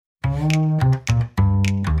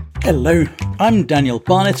Hello, I'm Daniel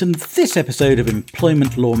Barnett, and this episode of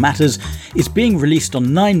Employment Law Matters is being released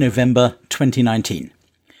on 9 November 2019.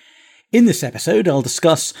 In this episode, I'll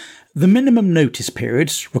discuss the minimum notice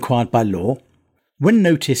periods required by law, when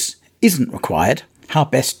notice isn't required, how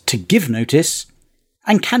best to give notice,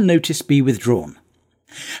 and can notice be withdrawn.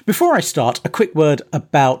 Before I start, a quick word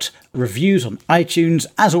about reviews on iTunes.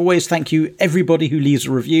 As always, thank you everybody who leaves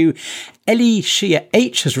a review. Ellie Shia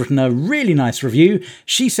H has written a really nice review.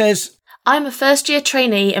 She says, I'm a first-year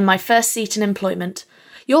trainee in my first seat in employment.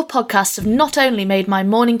 Your podcasts have not only made my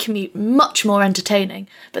morning commute much more entertaining,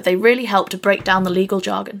 but they really help to break down the legal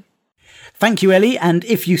jargon. Thank you, Ellie, and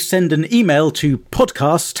if you send an email to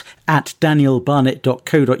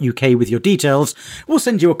podcast@danielbarnett.co.uk with your details, we'll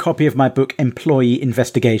send you a copy of my book Employee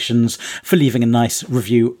Investigations for leaving a nice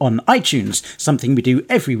review on iTunes, something we do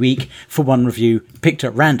every week for one review picked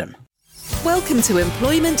at random. Welcome to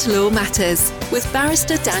Employment Law Matters with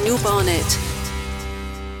Barrister Daniel Barnett.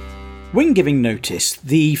 When giving notice,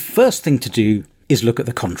 the first thing to do is look at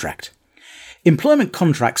the contract. Employment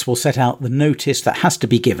contracts will set out the notice that has to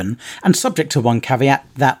be given, and subject to one caveat,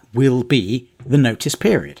 that will be the notice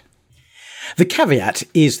period. The caveat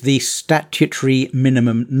is the statutory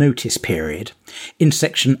minimum notice period in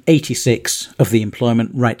Section 86 of the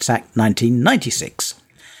Employment Rights Act 1996.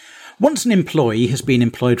 Once an employee has been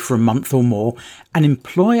employed for a month or more, an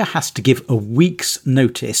employer has to give a week's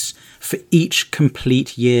notice for each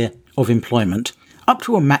complete year of employment, up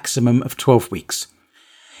to a maximum of 12 weeks.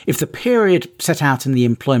 If the period set out in the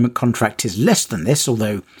employment contract is less than this,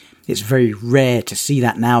 although it's very rare to see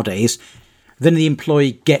that nowadays, then the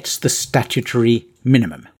employee gets the statutory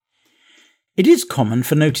minimum. It is common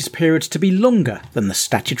for notice periods to be longer than the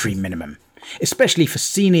statutory minimum, especially for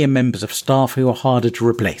senior members of staff who are harder to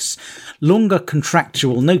replace. Longer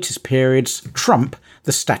contractual notice periods trump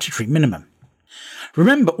the statutory minimum.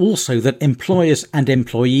 Remember also that employers and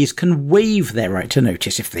employees can waive their right to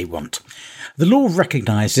notice if they want. The law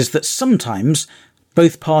recognises that sometimes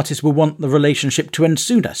both parties will want the relationship to end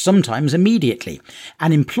sooner, sometimes immediately.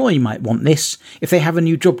 An employee might want this if they have a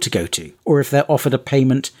new job to go to, or if they're offered a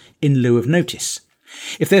payment in lieu of notice.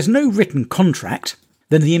 If there's no written contract,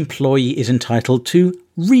 then the employee is entitled to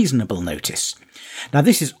reasonable notice. Now,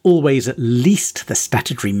 this is always at least the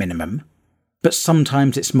statutory minimum, but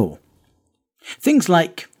sometimes it's more. Things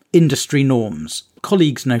like industry norms,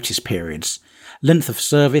 colleagues' notice periods, length of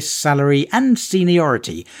service, salary, and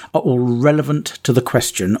seniority are all relevant to the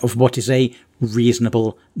question of what is a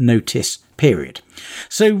reasonable notice period.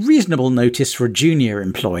 So reasonable notice for a junior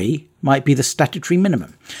employee might be the statutory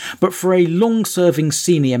minimum, but for a long-serving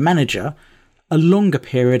senior manager, a longer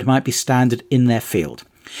period might be standard in their field.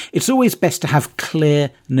 It's always best to have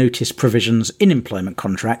clear notice provisions in employment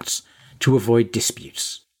contracts to avoid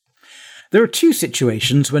disputes. There are two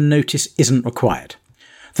situations when notice isn't required.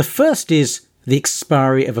 The first is the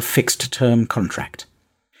expiry of a fixed-term contract.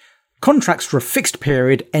 Contracts for a fixed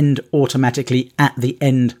period end automatically at the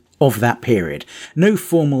end of that period. No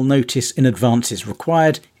formal notice in advance is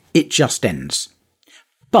required, it just ends.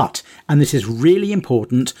 But, and this is really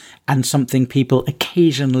important and something people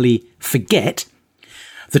occasionally forget,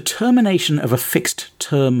 the termination of a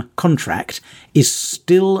fixed-term contract is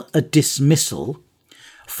still a dismissal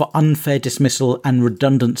for unfair dismissal and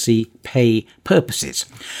redundancy pay purposes.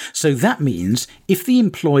 So that means if the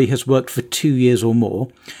employee has worked for 2 years or more,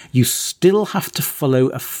 you still have to follow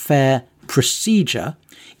a fair procedure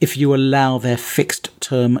if you allow their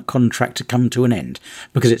fixed-term contract to come to an end,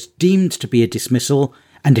 because it's deemed to be a dismissal,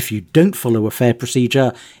 and if you don't follow a fair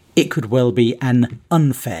procedure, it could well be an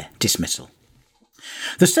unfair dismissal.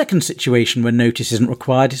 The second situation when notice isn't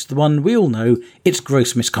required is the one we all know, it's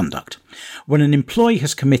gross misconduct. When an employee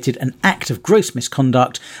has committed an act of gross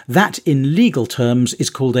misconduct, that in legal terms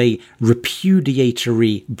is called a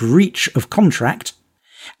repudiatory breach of contract,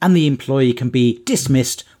 and the employee can be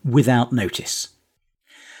dismissed without notice.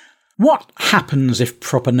 What happens if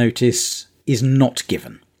proper notice is not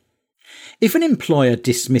given? If an employer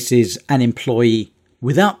dismisses an employee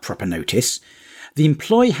without proper notice, the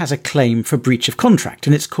employee has a claim for breach of contract,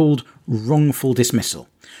 and it's called wrongful dismissal.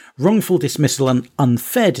 Wrongful dismissal and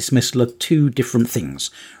unfair dismissal are two different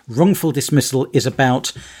things. Wrongful dismissal is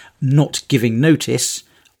about not giving notice.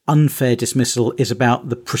 Unfair dismissal is about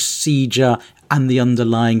the procedure and the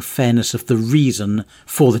underlying fairness of the reason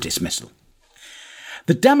for the dismissal.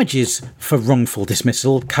 The damages for wrongful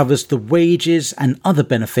dismissal covers the wages and other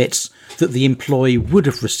benefits that the employee would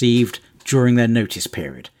have received during their notice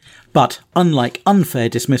period. But unlike unfair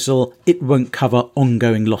dismissal, it won't cover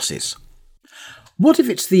ongoing losses. What if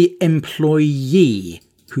it's the employee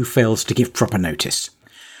who fails to give proper notice?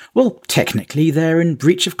 Well, technically they're in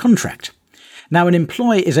breach of contract. Now, an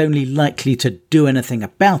employer is only likely to do anything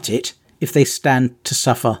about it if they stand to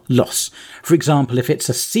suffer loss. For example, if it's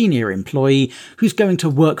a senior employee who's going to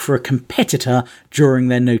work for a competitor during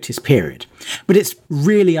their notice period. But it's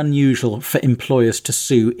really unusual for employers to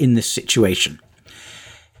sue in this situation.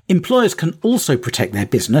 Employers can also protect their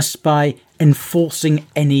business by enforcing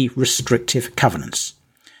any restrictive covenants.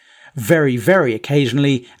 Very, very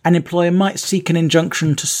occasionally, an employer might seek an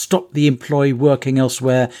injunction to stop the employee working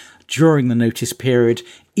elsewhere during the notice period,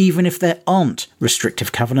 even if there aren't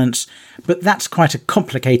restrictive covenants, but that's quite a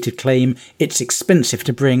complicated claim, it's expensive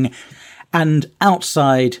to bring, and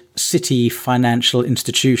outside city financial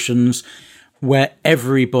institutions, where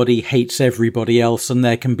everybody hates everybody else and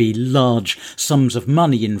there can be large sums of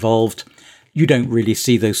money involved, you don't really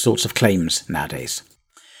see those sorts of claims nowadays.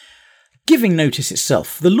 Giving notice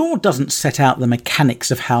itself. The law doesn't set out the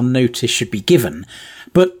mechanics of how notice should be given,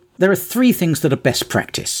 but there are 3 things that are best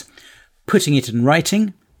practice: putting it in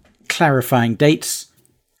writing, clarifying dates,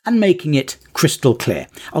 and making it crystal clear.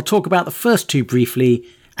 I'll talk about the first 2 briefly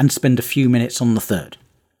and spend a few minutes on the third.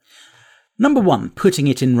 Number 1, putting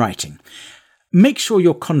it in writing. Make sure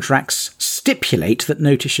your contracts stipulate that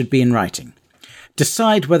notice should be in writing.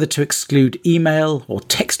 Decide whether to exclude email or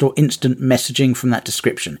text or instant messaging from that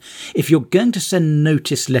description. If you're going to send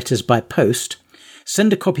notice letters by post,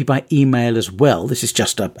 send a copy by email as well. This is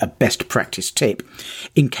just a best practice tip,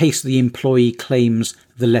 in case the employee claims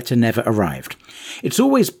the letter never arrived. It's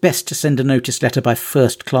always best to send a notice letter by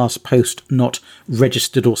first-class post, not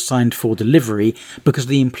registered or signed for delivery, because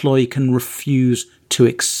the employee can refuse to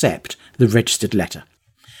accept the registered letter.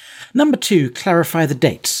 Number 2, clarify the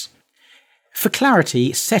dates. For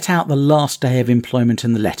clarity, set out the last day of employment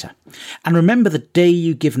in the letter. And remember, the day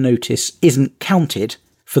you give notice isn't counted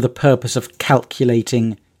for the purpose of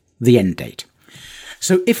calculating the end date.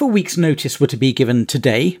 So if a week's notice were to be given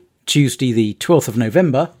today, Tuesday the 12th of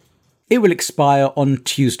November, it will expire on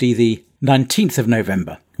Tuesday the 19th of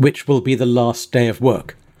November, which will be the last day of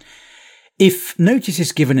work. If notice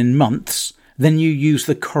is given in months, then you use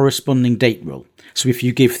the corresponding date rule. So if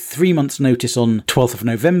you give 3 months' notice on 12th of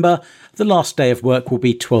November, the last day of work will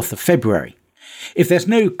be 12th of February. If there's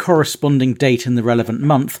no corresponding date in the relevant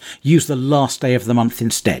month, use the last day of the month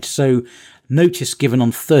instead. So notice given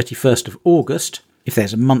on 31st of August, if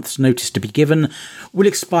there's a month's notice to be given, will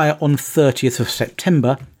expire on 30th of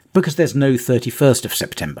September because there's no 31st of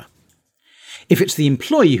September. If it's the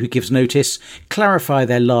employee who gives notice, clarify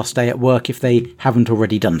their last day at work if they haven't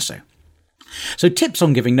already done so. So tips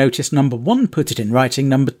on giving notice: number 1, put it in writing.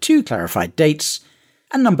 Number 2, clarify dates.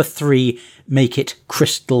 And number 3, make it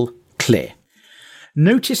crystal clear.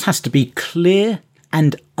 Notice has to be clear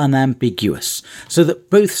and unambiguous so that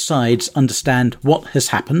both sides understand what has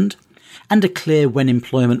happened and are clear when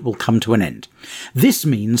employment will come to an end. This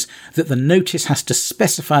means that the notice has to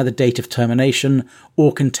specify the date of termination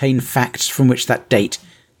or contain facts from which that date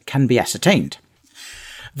can be ascertained.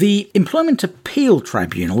 The Employment Appeal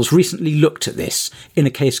Tribunals recently looked at this in a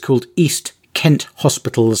case called East Kent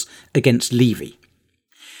Hospitals against Levy.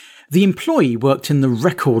 The employee worked in the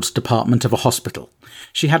records department of a hospital.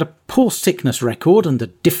 She had a poor sickness record and a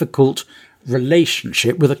difficult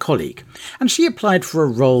relationship with a colleague, and she applied for a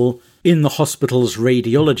role in the hospital's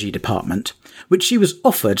radiology department, which she was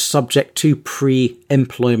offered subject to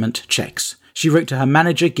pre-employment checks. She wrote to her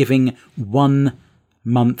manager giving 1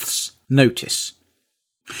 month's notice.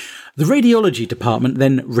 The radiology department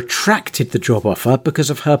then retracted the job offer because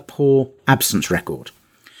of her poor absence record.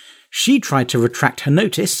 She tried to retract her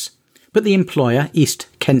notice, but the employer, East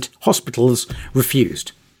Kent Hospitals,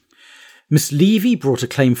 refused. Miss Levy brought a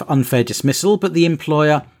claim for unfair dismissal, but the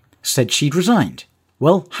employer said she'd resigned.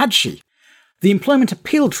 Well, had she? The Employment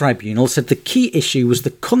Appeal Tribunal said the key issue was the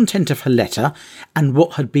content of her letter and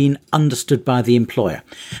what had been understood by the employer.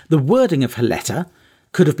 The wording of her letter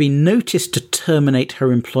could have been notice to terminate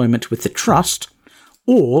her employment with the trust,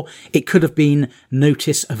 or it could have been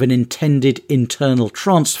notice of an intended internal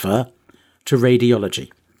transfer to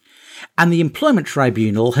radiology. And the Employment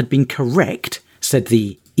Tribunal had been correct, said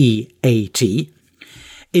the EAT,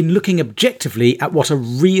 in looking objectively at what a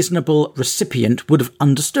reasonable recipient would have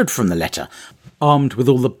understood from the letter, armed with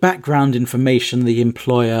all the background information the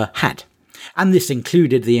employer had. And this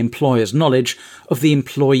included the employer's knowledge of the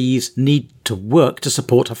employee's need to work to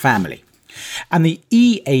support her family. And the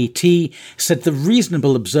EAT said the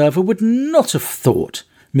reasonable observer would not have thought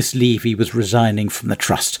Miss Levy was resigning from the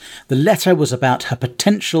trust. The letter was about her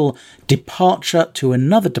potential departure to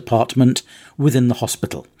another department within the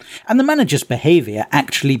hospital. And the manager's behaviour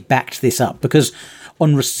actually backed this up, because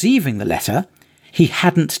on receiving the letter, he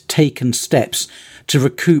hadn't taken steps to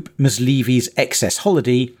recoup Ms. Levy's excess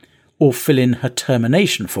holiday or fill in her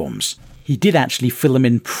termination forms. He did actually fill them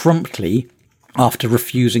in promptly after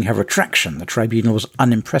refusing her retraction. The tribunal was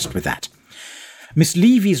unimpressed with that. Miss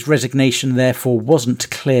Levy's resignation therefore wasn't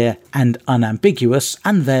clear and unambiguous,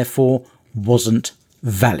 and therefore wasn't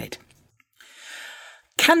valid.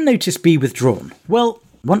 Can notice be withdrawn? Well,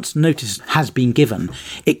 once notice has been given,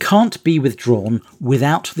 it can't be withdrawn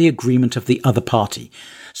without the agreement of the other party.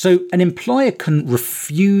 So an employer can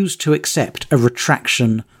refuse to accept a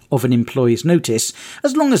retraction of an employee's notice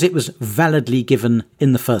as long as it was validly given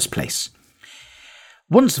in the first place.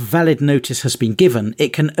 Once valid notice has been given,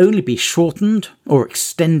 it can only be shortened or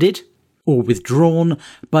extended or withdrawn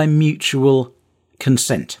by mutual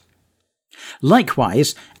consent.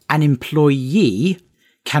 Likewise, an employee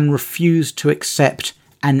can refuse to accept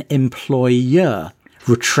an employer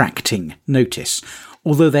retracting notice,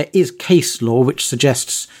 although there is case law which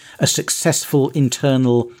suggests a successful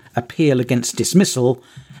internal appeal against dismissal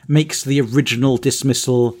makes the original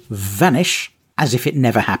dismissal vanish as if it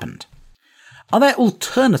never happened. Are there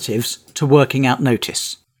alternatives to working out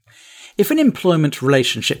notice? If an employment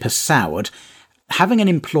relationship has soured, having an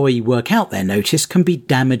employee work out their notice can be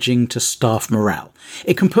damaging to staff morale.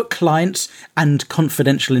 It can put clients and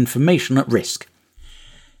confidential information at risk.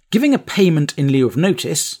 Giving a payment in lieu of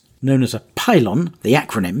notice, known as a pylon, the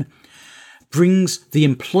acronym, brings the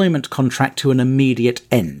employment contract to an immediate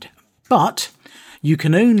end. But you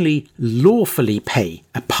can only lawfully pay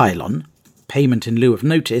a pylon, payment in lieu of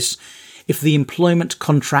notice, if the employment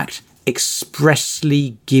contract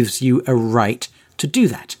expressly gives you a right to do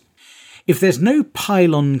that. If there's no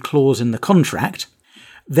pylon clause in the contract,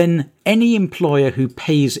 then any employer who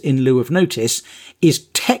pays in lieu of notice is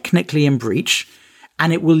technically in breach,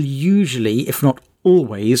 and it will usually, if not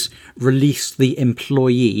always, release the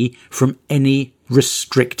employee from any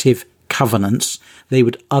restrictive covenants they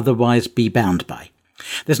would otherwise be bound by.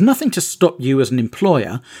 There's nothing to stop you as an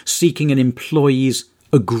employer seeking an employee's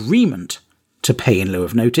agreement to pay in lieu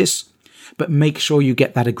of notice, but make sure you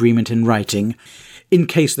get that agreement in writing in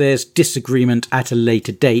case there's disagreement at a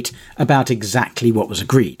later date about exactly what was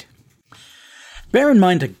agreed. Bear in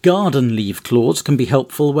mind a garden leave clause can be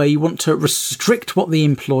helpful where you want to restrict what the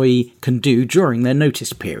employee can do during their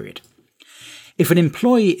notice period. If an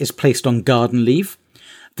employee is placed on garden leave,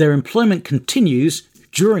 their employment continues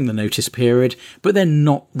during the notice period, but they're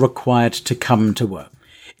not required to come to work.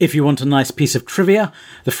 If you want a nice piece of trivia,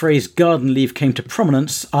 the phrase garden leave came to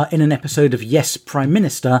prominence in an episode of Yes, Prime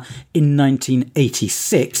Minister in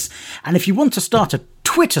 1986. And if you want to start a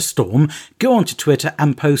Twitter storm, go onto Twitter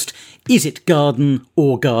and post, is it garden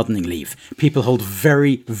or gardening leave? People hold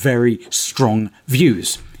very, very strong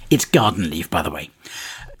views. It's garden leave, by the way.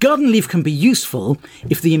 Garden leave can be useful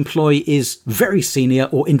if the employee is very senior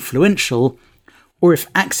or influential, or if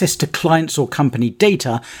access to clients or company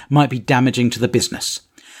data might be damaging to the business.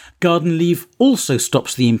 Garden leave also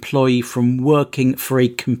stops the employee from working for a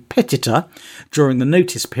competitor during the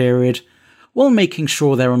notice period, while making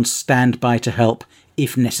sure they're on standby to help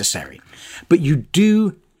if necessary. But you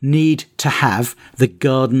do need to have the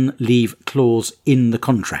garden leave clause in the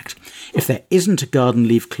contract. If there isn't a garden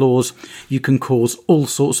leave clause, you can cause all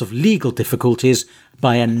sorts of legal difficulties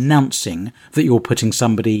by announcing that you're putting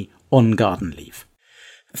somebody on garden leave.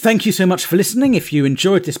 Thank you so much for listening. If you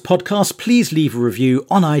enjoyed this podcast, please leave a review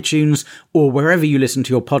on iTunes or wherever you listen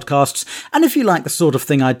to your podcasts. And if you like the sort of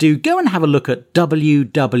thing I do, go and have a look at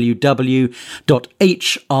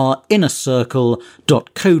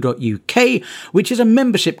www.hrinnercircle.co.uk, which is a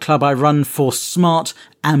membership club I run for smart,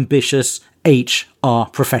 ambitious HR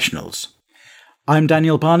professionals. I'm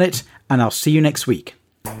Daniel Barnett, and I'll see you next week.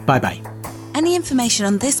 Bye-bye. Any information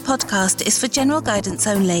on this podcast is for general guidance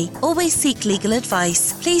only. Always seek legal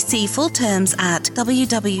advice. Please see full terms at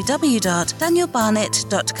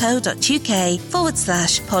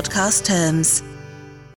www.danielbarnett.co.uk/podcast terms.